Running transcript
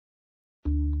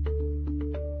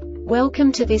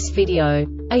Welcome to this video.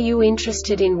 Are you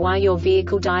interested in why your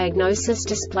vehicle diagnosis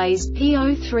displays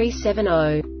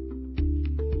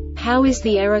P0370? How is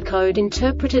the error code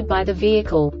interpreted by the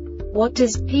vehicle? What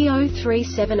does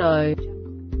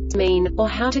P0370 mean, or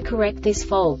how to correct this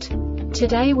fault?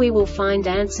 Today we will find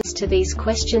answers to these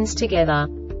questions together.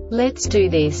 Let's do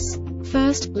this.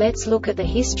 First, let's look at the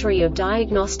history of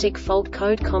diagnostic fault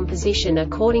code composition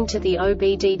according to the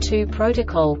OBD2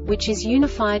 protocol, which is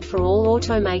unified for all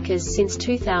automakers since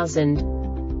 2000.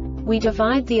 We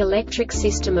divide the electric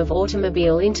system of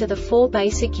automobile into the four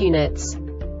basic units: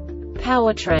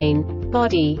 powertrain,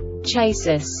 body,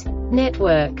 chassis,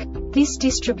 network. This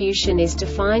distribution is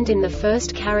defined in the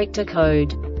first character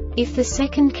code. If the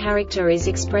second character is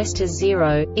expressed as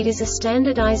 0, it is a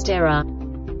standardized error.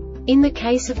 In the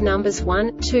case of numbers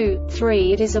 1, 2,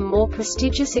 3, it is a more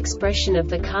prestigious expression of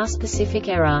the car-specific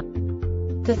error.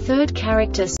 The third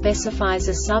character specifies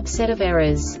a subset of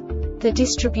errors. The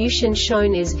distribution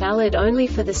shown is valid only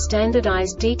for the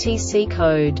standardized DTC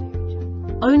code.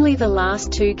 Only the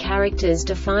last two characters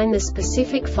define the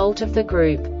specific fault of the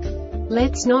group.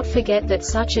 Let's not forget that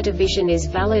such a division is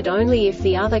valid only if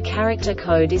the other character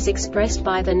code is expressed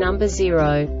by the number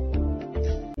 0.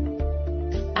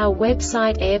 Our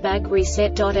website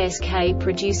airbagreset.sk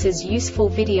produces useful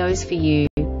videos for you.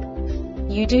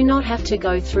 You do not have to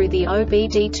go through the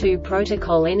OBD2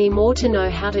 protocol anymore to know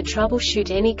how to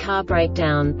troubleshoot any car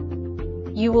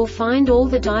breakdown. You will find all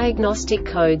the diagnostic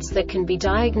codes that can be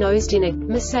diagnosed in a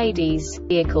Mercedes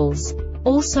vehicles.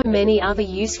 Also many other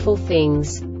useful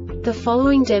things. The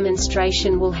following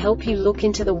demonstration will help you look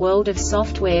into the world of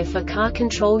software for car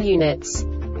control units.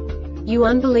 You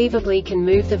unbelievably can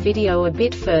move the video a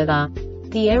bit further.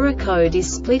 The error code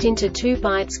is split into 2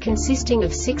 bytes consisting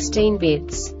of 16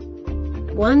 bits.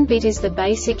 1 bit is the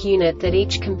basic unit that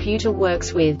each computer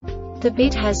works with. The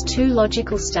bit has 2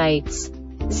 logical states: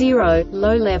 0,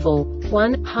 low level,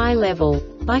 1, high level.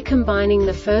 By combining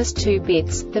the first 2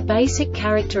 bits, the basic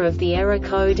character of the error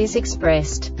code is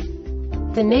expressed.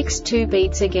 The next 2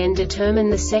 beats again determine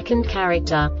the second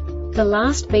character. The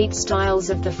last beat styles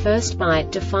of the first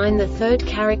byte define the third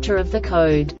character of the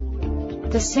code.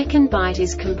 The second byte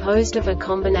is composed of a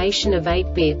combination of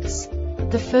 8 bits.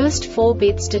 The first 4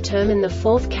 bits determine the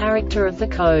fourth character of the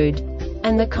code.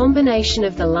 And the combination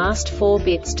of the last 4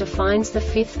 bits defines the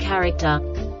fifth character.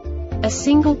 A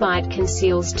single byte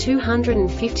conceals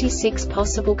 256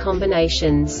 possible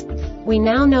combinations. We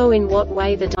now know in what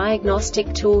way the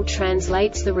diagnostic tool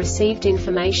translates the received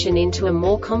information into a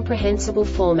more comprehensible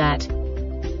format.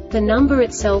 The number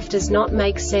itself does not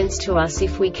make sense to us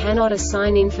if we cannot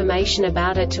assign information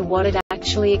about it to what it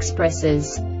actually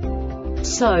expresses.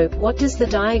 So, what does the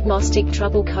Diagnostic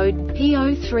Trouble Code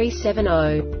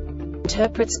P0370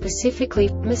 interpret specifically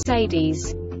for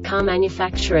Mercedes car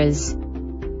manufacturers?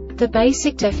 The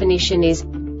basic definition is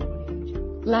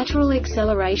lateral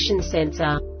acceleration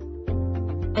sensor.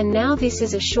 And now this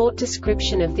is a short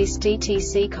description of this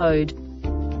DTC code.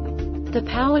 The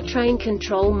Powertrain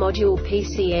Control Module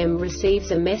PCM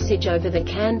receives a message over the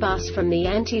CAN bus from the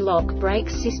anti-lock brake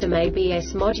system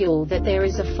ABS module that there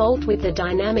is a fault with the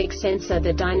dynamic sensor.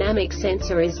 The dynamic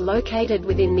sensor is located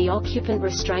within the Occupant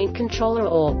Restraint Controller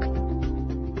ORC.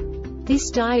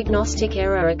 This diagnostic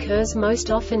error occurs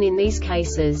most often in these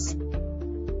cases: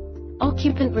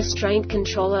 Occupant Restraint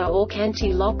Controller ORC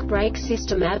Anti-Lock Brake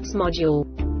System ABS Module.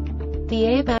 The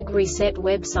Airbag Reset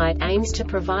website aims to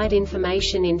provide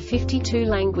information in 52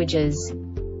 languages.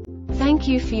 Thank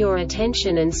you for your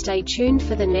attention and stay tuned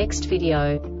for the next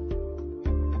video.